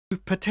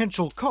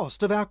Potential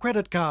cost of our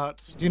credit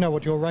cards. Do you know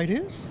what your rate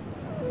is?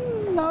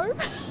 No.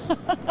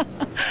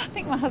 I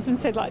think my husband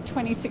said like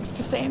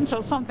 26%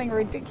 or something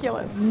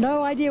ridiculous.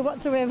 No idea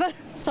whatsoever.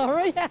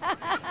 Sorry.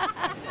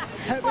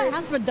 My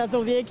husband does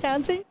all the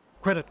accounting.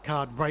 Credit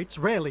card rates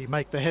rarely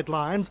make the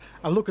headlines.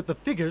 A look at the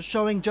figures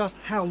showing just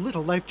how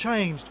little they've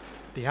changed.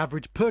 The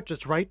average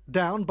purchase rate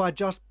down by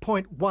just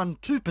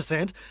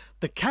 0.12%,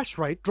 the cash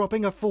rate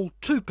dropping a full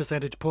 2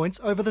 percentage points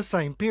over the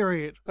same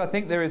period. I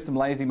think there is some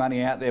lazy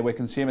money out there where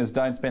consumers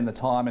don't spend the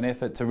time and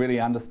effort to really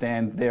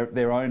understand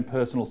their own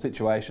personal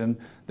situation,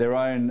 their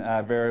own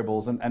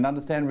variables, and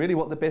understand really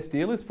what the best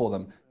deal is for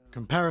them.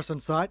 Comparison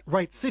site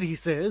Rate City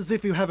says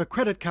if you have a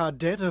credit card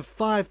debt of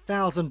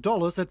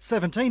 $5,000 at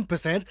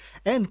 17%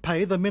 and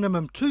pay the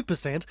minimum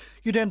 2%,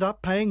 you'd end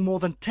up paying more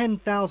than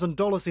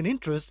 $10,000 in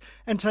interest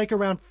and take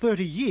around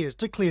 30 years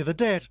to clear the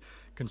debt.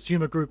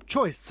 Consumer Group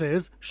Choice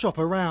says shop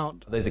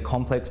around. These are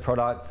complex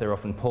products, they're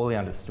often poorly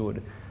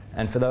understood,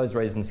 and for those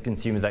reasons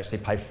consumers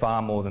actually pay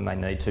far more than they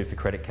need to for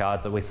credit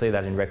cards. So we see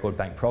that in record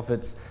bank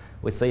profits,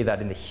 we see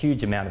that in the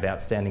huge amount of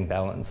outstanding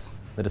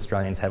balance that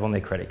Australians have on their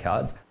credit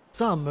cards.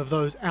 Some of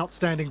those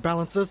outstanding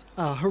balances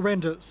are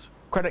horrendous.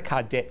 Credit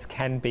card debts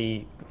can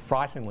be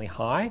frighteningly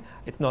high.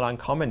 It's not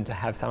uncommon to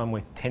have someone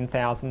with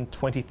 $10,000,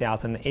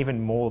 $20,000,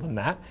 even more than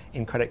that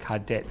in credit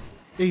card debts.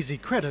 Easy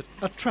credit,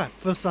 a trap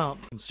for some.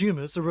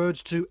 Consumers are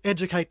urged to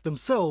educate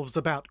themselves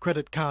about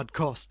credit card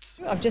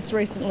costs. I've just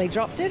recently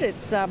dropped it.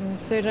 It's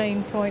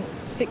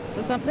 13.6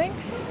 or something.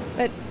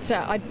 But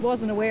I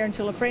wasn't aware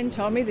until a friend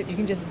told me that you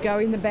can just go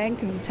in the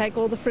bank and take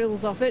all the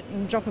frills off it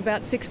and drop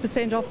about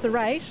 6% off the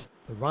rate.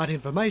 The right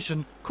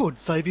information could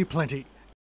save you plenty.